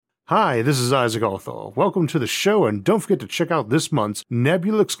Hi, this is Isaac Arthur. Welcome to the show, and don't forget to check out this month's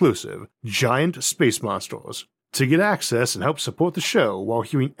Nebula exclusive, Giant Space Monsters. To get access and help support the show while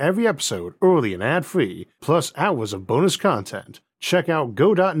hearing every episode early and ad-free, plus hours of bonus content, check out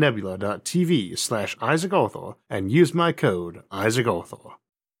go.nebula.tv/IsaacArthur and use my code IsaacArthur.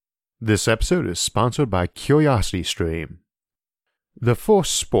 This episode is sponsored by CuriosityStream. The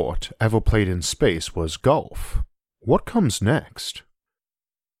first sport ever played in space was golf. What comes next?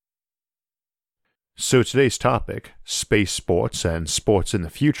 So today's topic, space sports and sports in the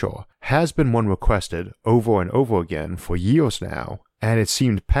future, has been one requested over and over again for years now, and it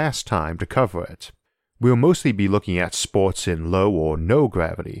seemed past time to cover it. We'll mostly be looking at sports in low or no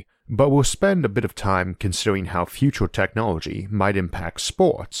gravity, but we'll spend a bit of time considering how future technology might impact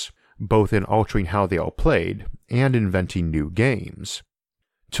sports, both in altering how they are played and inventing new games.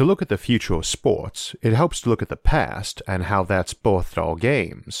 To look at the future of sports, it helps to look at the past and how that's birthed our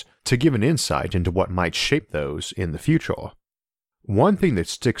games, to give an insight into what might shape those in the future. One thing that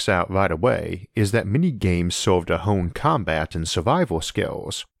sticks out right away is that many games serve to hone combat and survival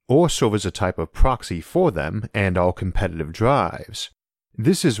skills, or serve as a type of proxy for them and our competitive drives.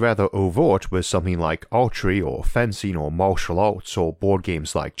 This is rather overt with something like archery or fencing or martial arts or board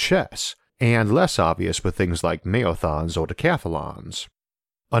games like chess, and less obvious with things like marathons or decathlons.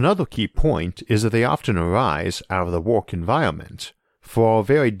 Another key point is that they often arise out of the work environment. For our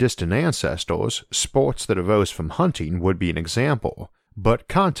very distant ancestors, sports that arose from hunting would be an example, but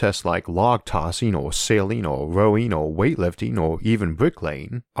contests like log tossing or sailing or rowing or weightlifting or even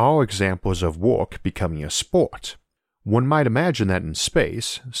bricklaying are examples of work becoming a sport. One might imagine that in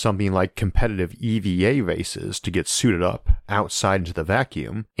space, something like competitive EVA races to get suited up outside into the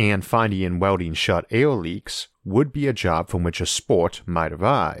vacuum and finding and welding shut air leaks would be a job from which a sport might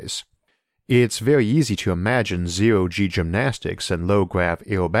arise. It's very easy to imagine zero-G gymnastics and low-grav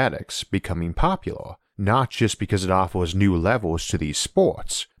aerobatics becoming popular, not just because it offers new levels to these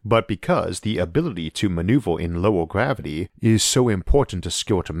sports, but because the ability to maneuver in lower gravity is so important a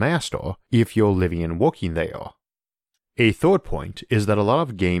skill to master if you're living and working there. A third point is that a lot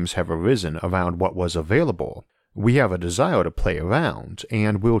of games have arisen around what was available. We have a desire to play around,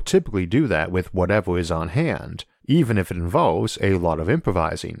 and we'll typically do that with whatever is on hand, even if it involves a lot of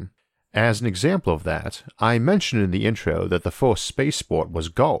improvising. As an example of that, I mentioned in the intro that the first space sport was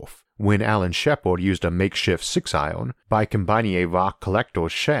golf, when Alan Shepard used a makeshift 6-iron by combining a rock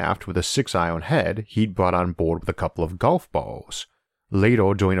collector's shaft with a 6-iron head he'd brought on board with a couple of golf balls.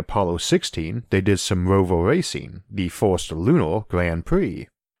 Later, during Apollo 16, they did some rover racing, the first lunar Grand Prix.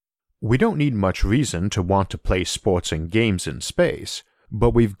 We don't need much reason to want to play sports and games in space,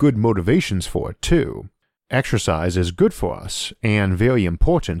 but we've good motivations for it too. Exercise is good for us, and very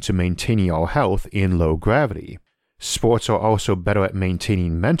important to maintaining our health in low gravity. Sports are also better at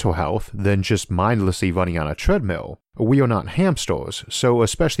maintaining mental health than just mindlessly running on a treadmill. We are not hamsters, so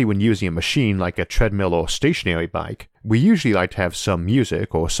especially when using a machine like a treadmill or stationary bike, we usually like to have some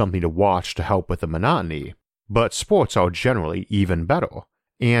music or something to watch to help with the monotony. But sports are generally even better.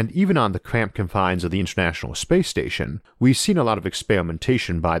 And even on the cramped confines of the International Space Station, we've seen a lot of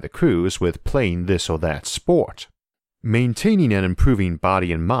experimentation by the crews with playing this or that sport. Maintaining and improving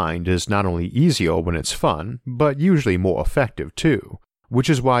body and mind is not only easier when it's fun, but usually more effective too, which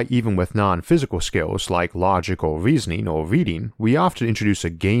is why even with non-physical skills like logic or reasoning or reading, we often introduce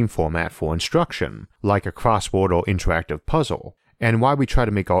a game format for instruction, like a crossword or interactive puzzle, and why we try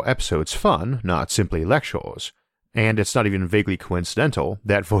to make our episodes fun, not simply lectures. And it's not even vaguely coincidental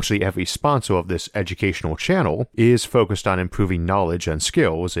that virtually every sponsor of this educational channel is focused on improving knowledge and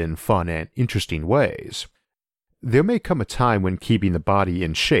skills in fun and interesting ways. There may come a time when keeping the body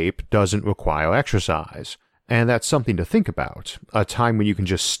in shape doesn't require exercise, and that's something to think about, a time when you can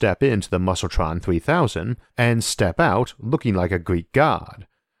just step into the Muscletron 3000 and step out looking like a Greek god.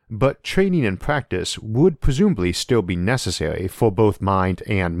 But training and practice would presumably still be necessary for both mind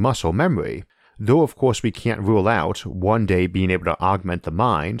and muscle memory, though of course we can't rule out one day being able to augment the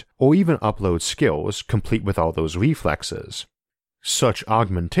mind or even upload skills complete with all those reflexes. Such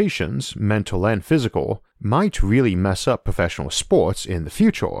augmentations, mental and physical, might really mess up professional sports in the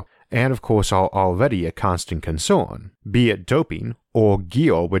future, and of course are already a constant concern, be it doping or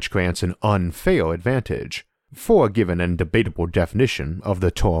gear which grants an unfair advantage, for a given and debatable definition of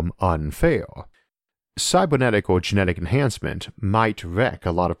the term unfair. Cybernetic or genetic enhancement might wreck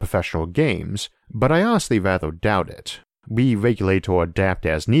a lot of professional games, but I honestly rather doubt it. We regulate or adapt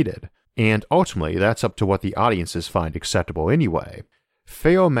as needed, and ultimately that's up to what the audiences find acceptable anyway.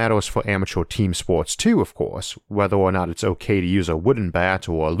 Fair matters for amateur team sports too, of course, whether or not it's okay to use a wooden bat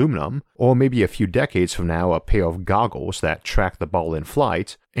or aluminum, or maybe a few decades from now a pair of goggles that track the ball in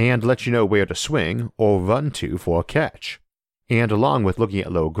flight and let you know where to swing or run to for a catch. And along with looking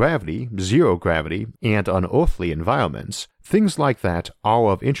at low gravity, zero gravity, and unearthly environments, things like that are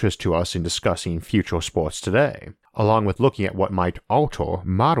of interest to us in discussing future sports today, along with looking at what might alter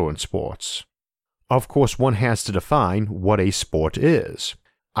modern sports. Of course, one has to define what a sport is.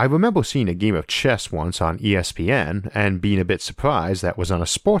 I remember seeing a game of chess once on ESPN and being a bit surprised that was on a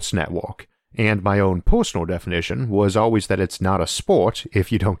sports network, and my own personal definition was always that it's not a sport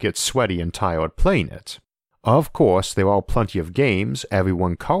if you don't get sweaty and tired playing it. Of course, there are plenty of games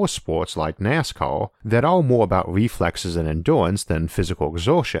everyone calls sports like NASCAR that are more about reflexes and endurance than physical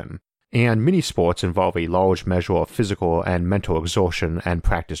exertion, and many sports involve a large measure of physical and mental exertion and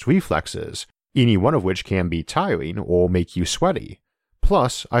practiced reflexes, any one of which can be tiring or make you sweaty.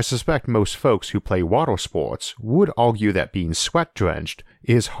 Plus, I suspect most folks who play water sports would argue that being sweat-drenched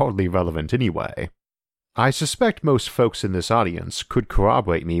is hardly relevant anyway. I suspect most folks in this audience could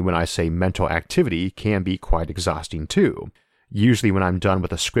corroborate me when I say mental activity can be quite exhausting too. Usually when I'm done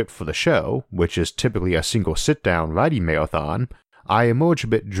with a script for the show, which is typically a single sit-down writing marathon, I emerge a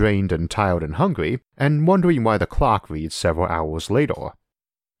bit drained and tired and hungry, and wondering why the clock reads several hours later.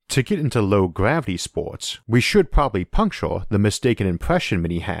 To get into low-gravity sports, we should probably puncture the mistaken impression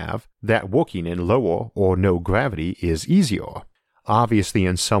many have that working in lower or no gravity is easier. Obviously,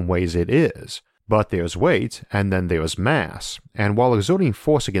 in some ways it is, but there's weight and then there's mass, and while exerting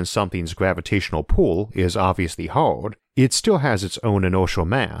force against something's gravitational pull is obviously hard, it still has its own inertial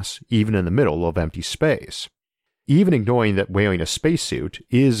mass, even in the middle of empty space. Even ignoring that wearing a spacesuit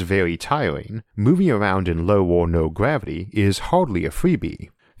is very tiring, moving around in low or no gravity is hardly a freebie.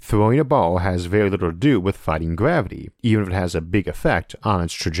 Throwing a ball has very little to do with fighting gravity, even if it has a big effect on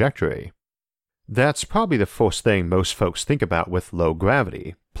its trajectory. That's probably the first thing most folks think about with low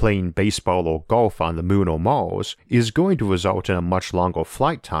gravity. Playing baseball or golf on the moon or Mars is going to result in a much longer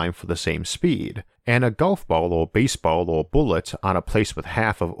flight time for the same speed, and a golf ball or baseball or bullet on a place with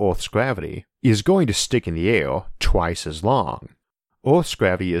half of Earth's gravity is going to stick in the air twice as long. Earth's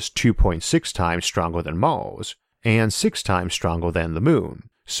gravity is 2.6 times stronger than Mars, and 6 times stronger than the moon.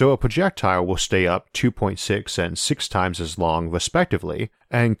 So a projectile will stay up 2.6 and 6 times as long respectively,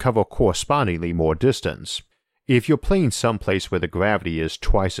 and cover correspondingly more distance. If you're playing someplace where the gravity is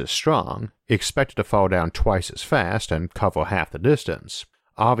twice as strong, expect it to fall down twice as fast and cover half the distance.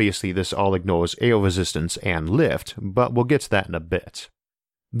 Obviously this all ignores air resistance and lift, but we'll get to that in a bit.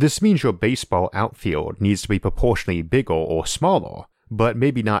 This means your baseball outfield needs to be proportionally bigger or smaller, but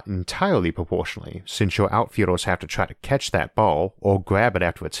maybe not entirely proportionally, since your outfielders have to try to catch that ball or grab it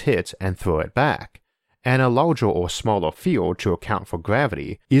after it's hit and throw it back. And a larger or smaller field to account for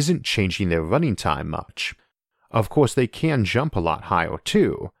gravity isn't changing their running time much. Of course, they can jump a lot higher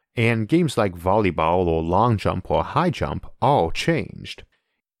too, and games like volleyball or long jump or high jump all changed.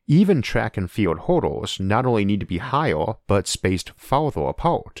 Even track and field hurdles not only need to be higher, but spaced farther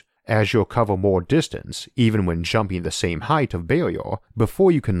apart, as you'll cover more distance even when jumping the same height of barrier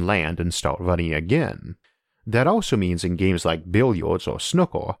before you can land and start running again. That also means in games like billiards or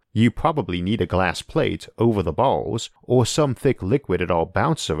snooker, you probably need a glass plate over the balls or some thick liquid it all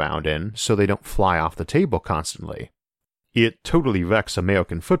bounces around in so they don't fly off the table constantly. It totally wrecks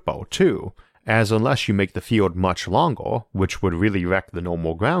American football too, as unless you make the field much longer, which would really wreck the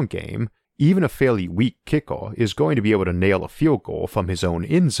normal ground game, even a fairly weak kicker is going to be able to nail a field goal from his own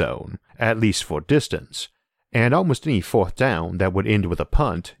end zone, at least for distance, and almost any fourth down that would end with a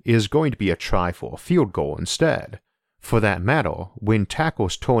punt is going to be a try for a field goal instead. For that matter, when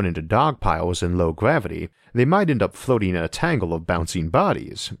tackles turn into dog piles in low gravity, they might end up floating in a tangle of bouncing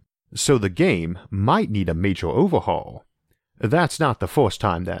bodies, so the game might need a major overhaul. That's not the first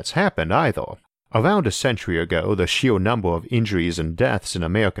time that's happened either. Around a century ago, the sheer number of injuries and deaths in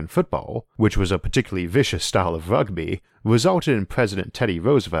American football, which was a particularly vicious style of rugby, resulted in President Teddy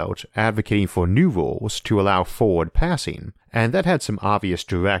Roosevelt advocating for new rules to allow forward passing, and that had some obvious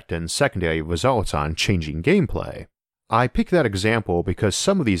direct and secondary results on changing gameplay. I pick that example because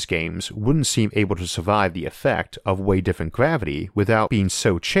some of these games wouldn't seem able to survive the effect of way different gravity without being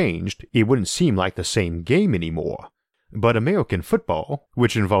so changed it wouldn't seem like the same game anymore. But American football,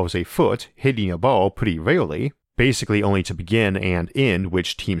 which involves a foot hitting a ball pretty rarely, basically only to begin and end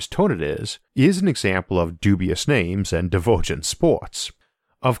which team's turn it is an example of dubious names and divergent sports.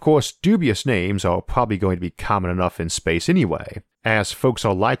 Of course, dubious names are probably going to be common enough in space anyway, as folks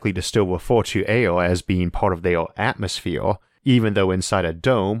are likely to still refer to air as being part of their atmosphere even though inside a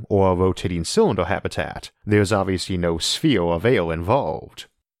dome or a rotating cylinder habitat, there's obviously no sphere of air involved.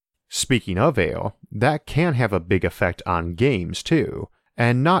 Speaking of air, that can have a big effect on games too,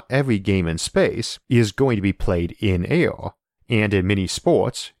 and not every game in space is going to be played in air, and in many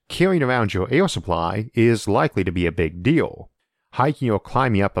sports, carrying around your air supply is likely to be a big deal. Hiking or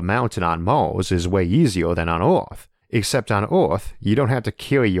climbing up a mountain on Mars is way easier than on Earth, except on Earth, you don't have to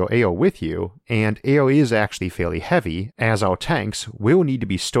carry your air with you, and air is actually fairly heavy, as our tanks will need to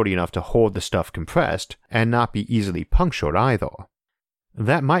be sturdy enough to hold the stuff compressed and not be easily punctured either.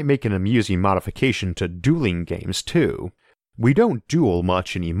 That might make an amusing modification to dueling games too. We don't duel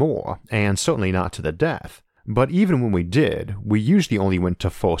much anymore, and certainly not to the death, but even when we did, we usually only went to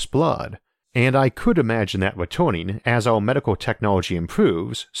first blood. And I could imagine that returning as our medical technology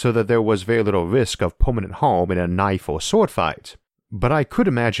improves so that there was very little risk of permanent harm in a knife or sword fight. But I could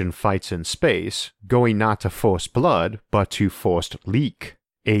imagine fights in space going not to first blood but to first leak,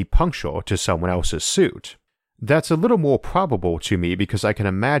 a puncture to someone else's suit. That's a little more probable to me because I can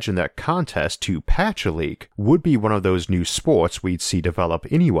imagine that contests to patch a leak would be one of those new sports we'd see develop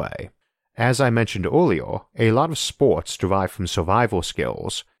anyway. As I mentioned earlier, a lot of sports derive from survival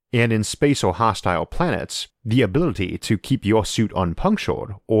skills, and in space or hostile planets, the ability to keep your suit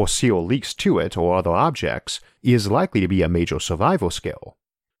unpunctured or seal leaks to it or other objects is likely to be a major survival skill.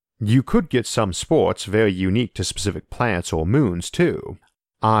 You could get some sports very unique to specific planets or moons too.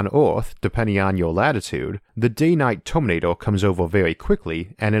 On Earth, depending on your latitude, the day-night terminator comes over very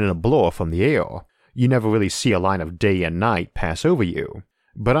quickly and in a blur from the air. You never really see a line of day and night pass over you.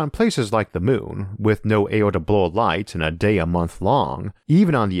 But on places like the moon, with no air to blur light and a day a month long,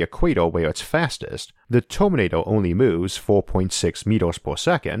 even on the equator where it's fastest, the terminator only moves 4.6 meters per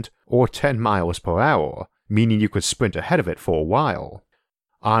second, or 10 miles per hour, meaning you could sprint ahead of it for a while.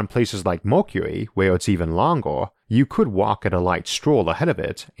 On places like Mercury, where it's even longer, you could walk at a light stroll ahead of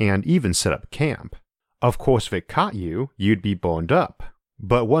it and even set up camp. Of course, if it caught you, you'd be burned up.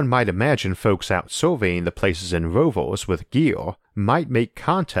 But one might imagine folks out surveying the places in rovers with gear might make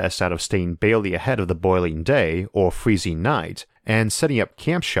contests out of staying barely ahead of the boiling day or freezing night and setting up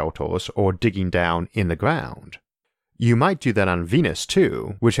camp shelters or digging down in the ground. You might do that on Venus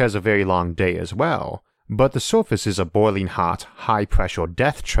too, which has a very long day as well, but the surface is a boiling hot, high-pressure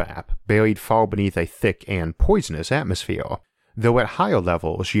death trap buried far beneath a thick and poisonous atmosphere, though at higher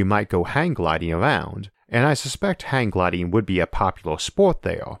levels you might go hang gliding around, and I suspect hang gliding would be a popular sport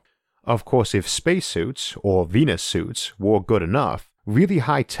there. Of course, if spacesuits, or Venus suits, were good enough, really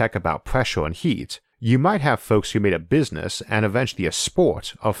high tech about pressure and heat, you might have folks who made a business and eventually a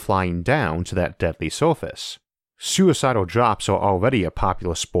sport of flying down to that deadly surface. Suicidal drops are already a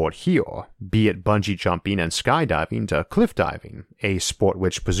popular sport here, be it bungee jumping and skydiving to cliff diving, a sport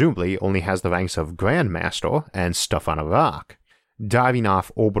which presumably only has the ranks of Grandmaster and stuff on a rock. Diving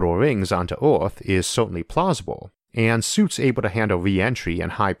off orbital rings onto Earth is certainly plausible, and suits able to handle re-entry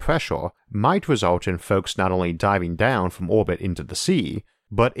and high pressure might result in folks not only diving down from orbit into the sea,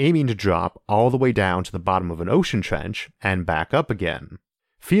 but aiming to drop all the way down to the bottom of an ocean trench and back up again.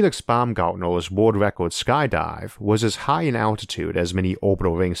 Felix Baumgartner's world record skydive was as high in altitude as many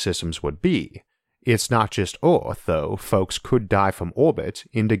orbital ring systems would be. It's not just Earth, though. Folks could dive from orbit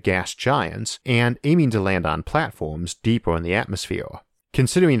into gas giants and aiming to land on platforms deeper in the atmosphere.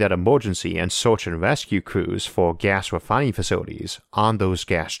 Considering that emergency and search and rescue crews for gas refining facilities on those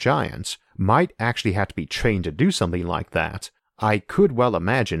gas giants might actually have to be trained to do something like that, I could well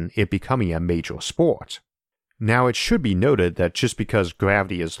imagine it becoming a major sport. Now, it should be noted that just because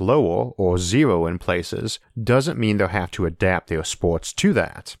gravity is lower or zero in places doesn't mean they'll have to adapt their sports to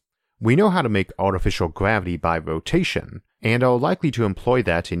that. We know how to make artificial gravity by rotation, and are likely to employ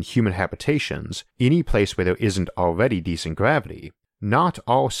that in human habitations, any place where there isn't already decent gravity. Not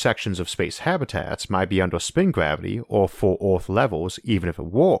all sections of space habitats might be under spin gravity or full Earth levels even if it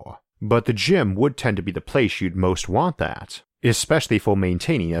were, but the gym would tend to be the place you'd most want that, especially for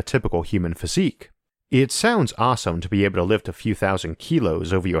maintaining a typical human physique. It sounds awesome to be able to lift a few thousand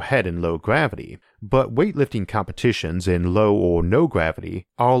kilos over your head in low gravity, but weightlifting competitions in low or no gravity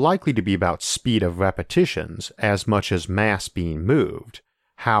are likely to be about speed of repetitions as much as mass being moved,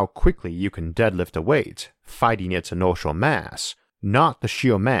 how quickly you can deadlift a weight, fighting its inertial mass, not the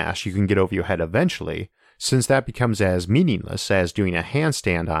sheer mass you can get over your head eventually, since that becomes as meaningless as doing a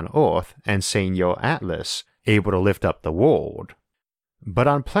handstand on Earth and saying you're Atlas, able to lift up the world. But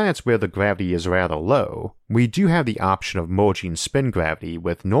on planets where the gravity is rather low, we do have the option of merging spin gravity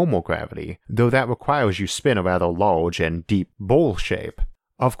with normal gravity, though that requires you spin a rather large and deep bowl shape.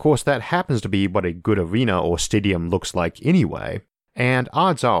 Of course, that happens to be what a good arena or stadium looks like anyway, and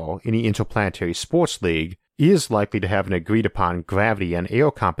odds are any interplanetary sports league is likely to have an agreed-upon gravity and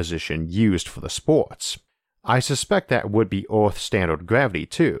air composition used for the sports. I suspect that would be Earth standard gravity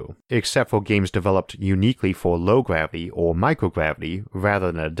too, except for games developed uniquely for low gravity or microgravity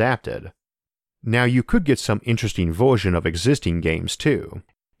rather than adapted. Now you could get some interesting version of existing games too.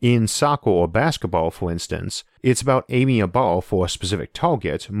 In soccer or basketball, for instance, it's about aiming a ball for a specific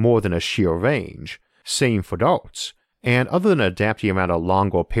target more than a sheer range. Same for darts. And other than adapting around a long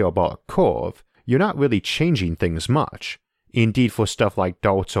or parabolic curve, you're not really changing things much. Indeed, for stuff like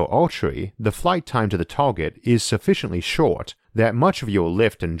darts or archery, the flight time to the target is sufficiently short that much of your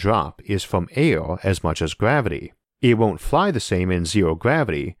lift and drop is from air as much as gravity. It won't fly the same in zero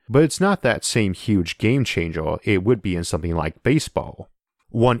gravity, but it's not that same huge game changer it would be in something like baseball.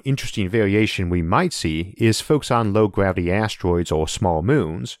 One interesting variation we might see is folks on low-gravity asteroids or small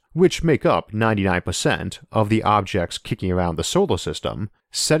moons, which make up 99% of the objects kicking around the solar system,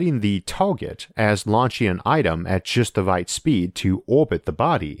 setting the target as launching an item at just the right speed to orbit the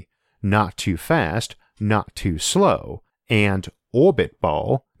body, not too fast, not too slow, and orbit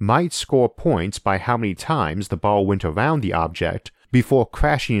ball might score points by how many times the ball went around the object before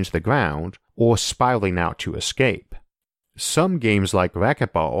crashing into the ground or spiraling out to escape. Some games like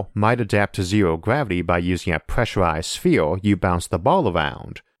racquetball might adapt to zero gravity by using a pressurized sphere you bounce the ball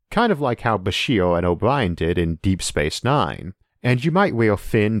around, kind of like how Bashir and O'Brien did in Deep Space Nine, and you might wear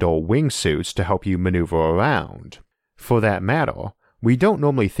finned or wingsuits to help you maneuver around. For that matter, we don't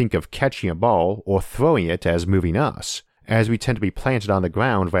normally think of catching a ball or throwing it as moving us, as we tend to be planted on the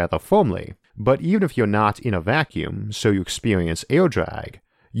ground rather firmly, but even if you're not in a vacuum, so you experience air drag,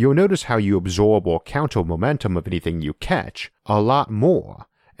 you'll notice how you absorb or counter momentum of anything you catch a lot more,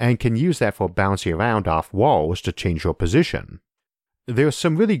 and can use that for bouncing around off walls to change your position. There's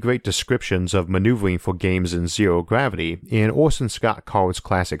some really great descriptions of maneuvering for games in zero gravity in Orson Scott Card's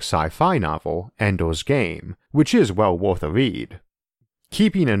classic sci-fi novel, Ender's Game, which is well worth a read.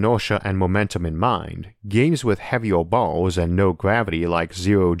 Keeping inertia and momentum in mind, games with heavier balls and no gravity like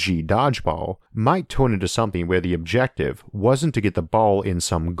zero-G dodgeball might turn into something where the objective wasn't to get the ball in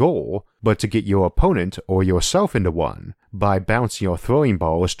some goal, but to get your opponent or yourself into one by bouncing or throwing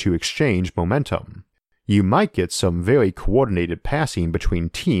balls to exchange momentum. You might get some very coordinated passing between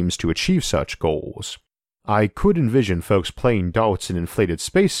teams to achieve such goals. I could envision folks playing darts in inflated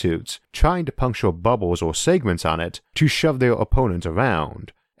spacesuits, trying to puncture bubbles or segments on it to shove their opponent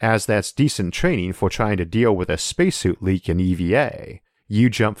around, as that's decent training for trying to deal with a spacesuit leak in EVA. You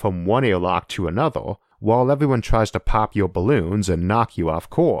jump from one airlock to another, while everyone tries to pop your balloons and knock you off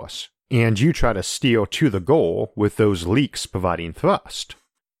course, and you try to steer to the goal with those leaks providing thrust.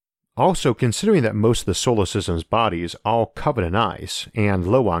 Also, considering that most of the solar system's bodies are covered in ice and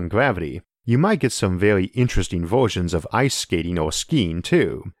low on gravity, you might get some very interesting versions of ice skating or skiing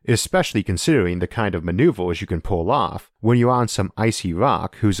too, especially considering the kind of maneuvers you can pull off when you're on some icy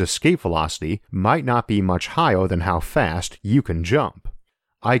rock whose escape velocity might not be much higher than how fast you can jump.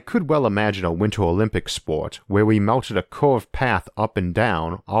 I could well imagine a Winter Olympics sport where we melted a curved path up and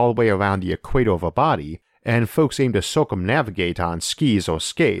down all the way around the equator of a body, and folks aim to circumnavigate on skis or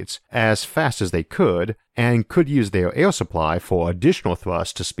skates as fast as they could and could use their air supply for additional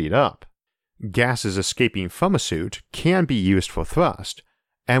thrust to speed up. Gases escaping from a suit can be used for thrust,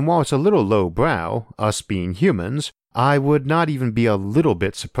 and while it's a little lowbrow, us being humans, I would not even be a little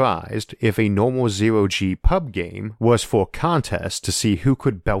bit surprised if a normal zero-G pub game was for contests to see who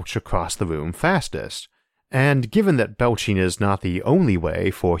could belch across the room fastest. And given that belching is not the only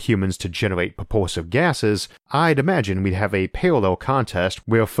way for humans to generate propulsive gases, I'd imagine we'd have a parallel contest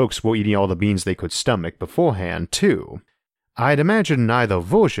where folks were eating all the beans they could stomach beforehand too. I'd imagine neither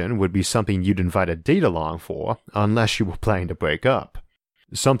version would be something you'd invite a date along for, unless you were planning to break up.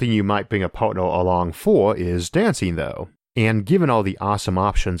 Something you might bring a partner along for is dancing though, and given all the awesome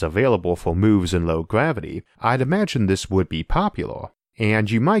options available for moves in low gravity, I'd imagine this would be popular, and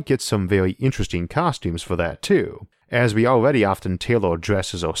you might get some very interesting costumes for that too, as we already often tailor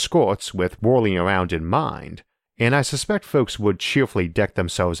dresses or skirts with whirling around in mind, and I suspect folks would cheerfully deck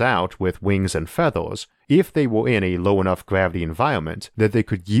themselves out with wings and feathers if they were in a low enough gravity environment that they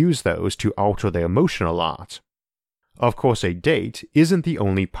could use those to alter their motion a lot. Of course, a date isn't the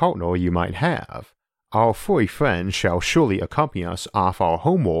only partner you might have. Our furry friends shall surely accompany us off our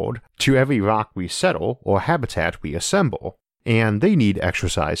homeworld to every rock we settle or habitat we assemble, and they need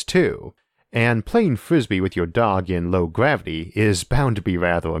exercise too, and playing frisbee with your dog in low gravity is bound to be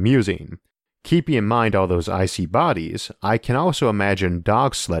rather amusing. Keeping in mind all those icy bodies, I can also imagine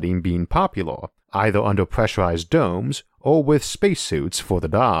dog sledding being popular, either under pressurized domes or with spacesuits for the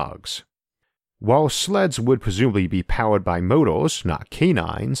dogs. While sleds would presumably be powered by motors, not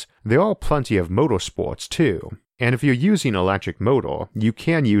canines, there are plenty of motorsports too. And if you're using an electric motor, you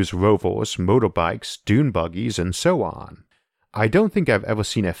can use rovers, motorbikes, dune buggies, and so on. I don't think I've ever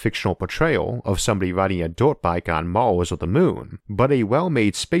seen a fictional portrayal of somebody riding a dirt bike on Mars or the moon, but a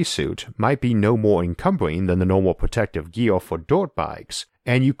well-made spacesuit might be no more encumbering than the normal protective gear for dirt bikes,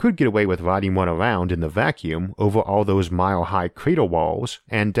 and you could get away with riding one around in the vacuum over all those mile-high crater walls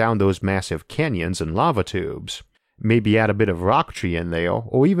and down those massive canyons and lava tubes. Maybe add a bit of rocketry in there,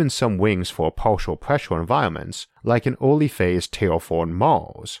 or even some wings for partial pressure environments, like an early phase terraformed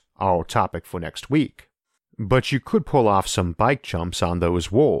Mars, our topic for next week. But you could pull off some bike jumps on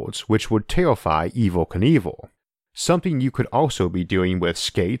those worlds, which would terrify Evel Knievel. Something you could also be doing with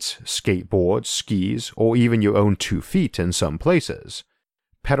skates, skateboards, skis, or even your own 2 feet in some places.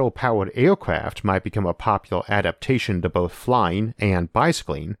 Pedal-powered aircraft might become a popular adaptation to both flying and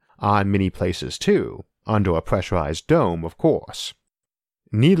bicycling on many places too, under a pressurized dome, of course.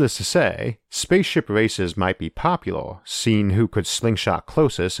 Needless to say, spaceship races might be popular, seeing who could slingshot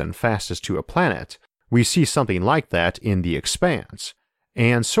closest and fastest to a planet. We see something like that in The Expanse,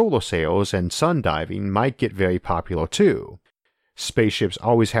 and solar sails and sun diving might get very popular too. Spaceships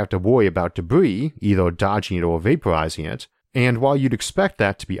always have to worry about debris, either dodging it or vaporizing it, and while you'd expect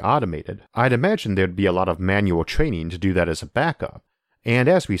that to be automated, I'd imagine there'd be a lot of manual training to do that as a backup. And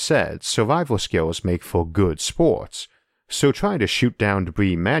as we said, survival skills make for good sports, so trying to shoot down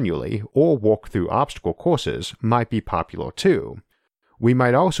debris manually or walk through obstacle courses might be popular too. We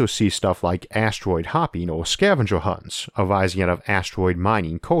might also see stuff like asteroid hopping or scavenger hunts arising out of asteroid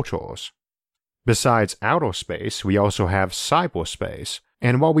mining cultures. Besides outer space, we also have cyberspace,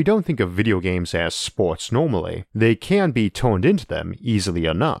 and while we don't think of video games as sports normally, they can be turned into them easily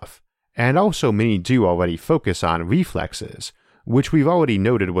enough. And also many do already focus on reflexes, which we've already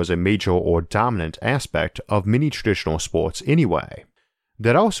noted was a major or dominant aspect of many traditional sports anyway.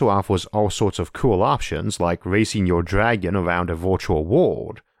 That also offers all sorts of cool options like racing your dragon around a virtual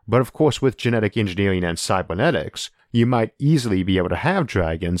world, but of course with genetic engineering and cybernetics, you might easily be able to have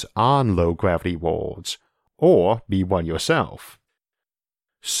dragons on low-gravity worlds, or be one yourself.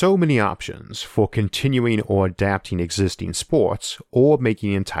 So many options for continuing or adapting existing sports or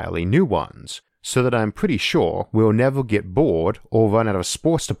making entirely new ones, so that I'm pretty sure we'll never get bored or run out of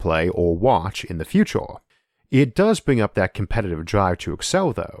sports to play or watch in the future. It does bring up that competitive drive to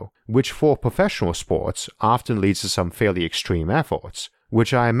excel though, which for professional sports often leads to some fairly extreme efforts,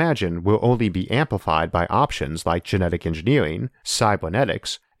 which I imagine will only be amplified by options like genetic engineering,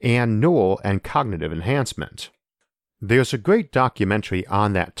 cybernetics, and neural and cognitive enhancement. There's a great documentary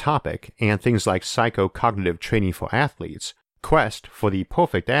on that topic and things like psychocognitive training for athletes, Quest for the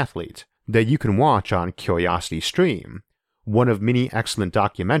Perfect Athlete, that you can watch on Curiosity Stream. One of many excellent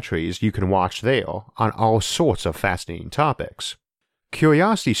documentaries you can watch there on all sorts of fascinating topics.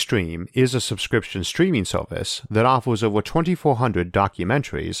 Curiosity Stream is a subscription streaming service that offers over 2,400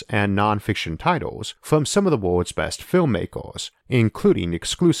 documentaries and non-fiction titles from some of the world's best filmmakers, including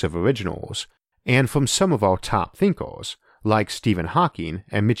exclusive originals, and from some of our top thinkers, like Stephen Hawking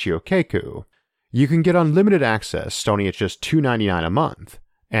and Michio Kaku. You can get unlimited access starting at just $2.99 a month.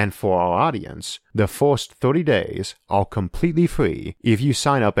 And for our audience, the first 30 days are completely free if you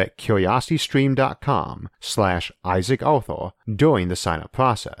sign up at curiositystream.com/IsaacArthur during the sign-up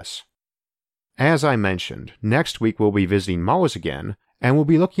process. As I mentioned, next week we'll be visiting Mars again, and we'll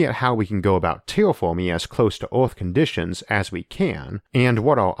be looking at how we can go about terraforming as close to Earth conditions as we can, and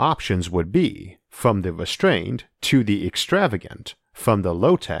what our options would be, from the restrained to the extravagant, from the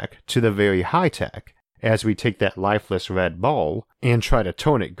low-tech to the very high-tech, as we take that lifeless red ball and try to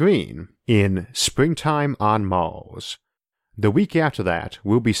turn it green in Springtime on Mars. The week after that,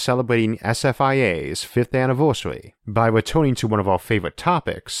 we'll be celebrating SFIA's 5th anniversary by returning to one of our favorite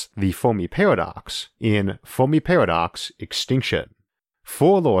topics, the Fermi Paradox, in Fermi Paradox Extinction.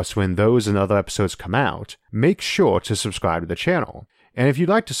 For alerts when those and other episodes come out, make sure to subscribe to the channel. And if you'd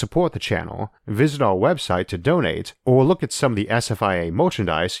like to support the channel, visit our website to donate or look at some of the SFIA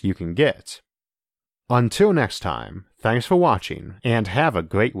merchandise you can get. Until next time, thanks for watching, and have a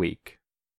great week.